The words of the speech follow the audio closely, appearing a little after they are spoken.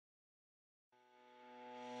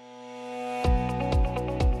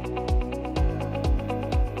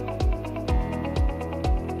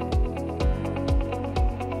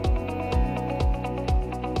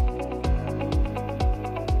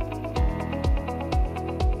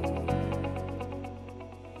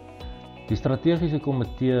Die strategiese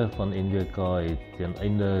komitee van NWK het teen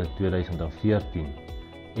einde 2014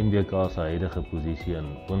 NWK se huidige posisie in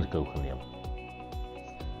oënskou geneem.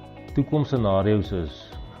 Toekomsscenario's is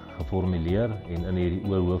geformuleer en in die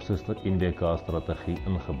oorhoofse NWK strategie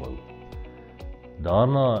ingebou.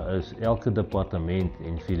 Daarna is elke departement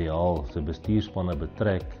en filiaal se bestuurspanne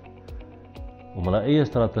betrek om hulle eie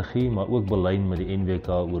strategie, maar ook belyn met die NWK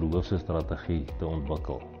oorhoofse strategie te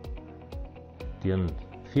ontwikkel. Teen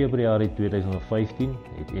Februarie 2015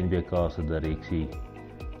 het NWK se direksie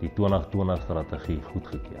die 2020 strategie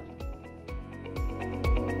goedgekeur.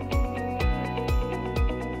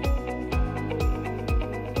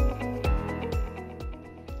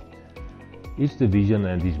 Each division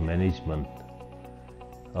and its management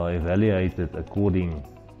are evaluated according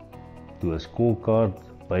to a scorecard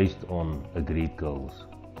based on agreed goals.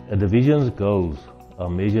 A division's goals are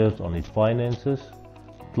measured on its finances,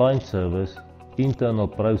 client service, internal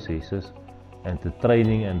processes, and the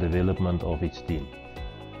training and development of its team.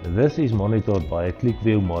 This is monitored by a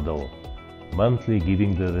click-view model, monthly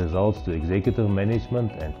giving the results to executive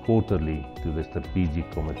management and quarterly to the strategic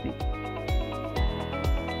committee.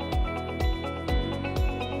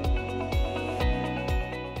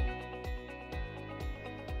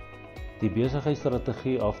 Die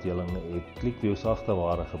besigheidsstrategie afdeling het click-view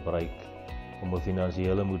sagteware gebruik om 'n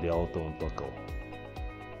finansiële model te ontwikkel.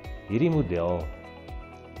 Hierdie model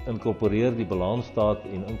inkorporeer die balansstaat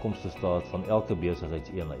en inkomstestaat van elke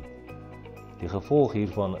besigheidseenheid. Die gevolg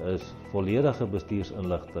hiervan is volledige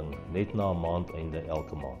bestuursinligting net na maandeinde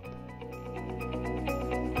elke maand.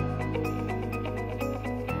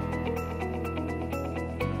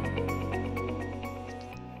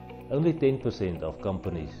 Only 10% of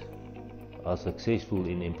companies are successful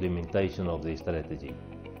in implementation of their strategy.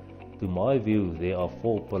 To my view, there are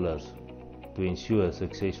 4 pillars to ensure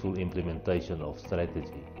successful implementation of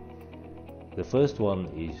strategy. The first one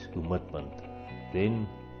is commitment, then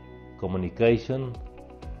communication,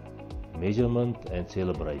 measurement and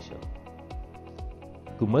celebration.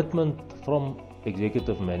 Commitment from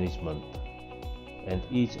executive management and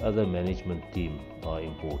each other management team are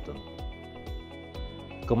important.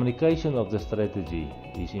 Communication of the strategy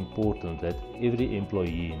is important that every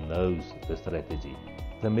employee knows the strategy.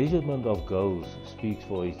 The measurement of goals speaks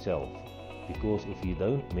for itself, because if you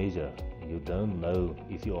don't measure, you don't know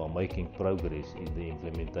if you are making progress in the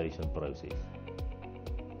implementation process.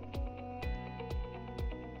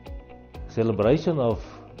 Celebration of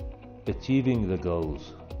achieving the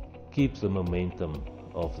goals keeps the momentum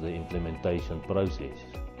of the implementation process.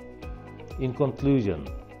 In conclusion,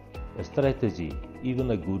 a strategy,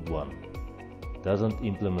 even a good one, doesn't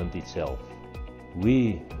implement itself.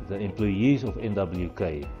 We, the employees of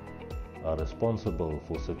NWK, are responsible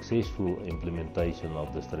for successful implementation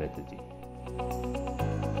of the strategy.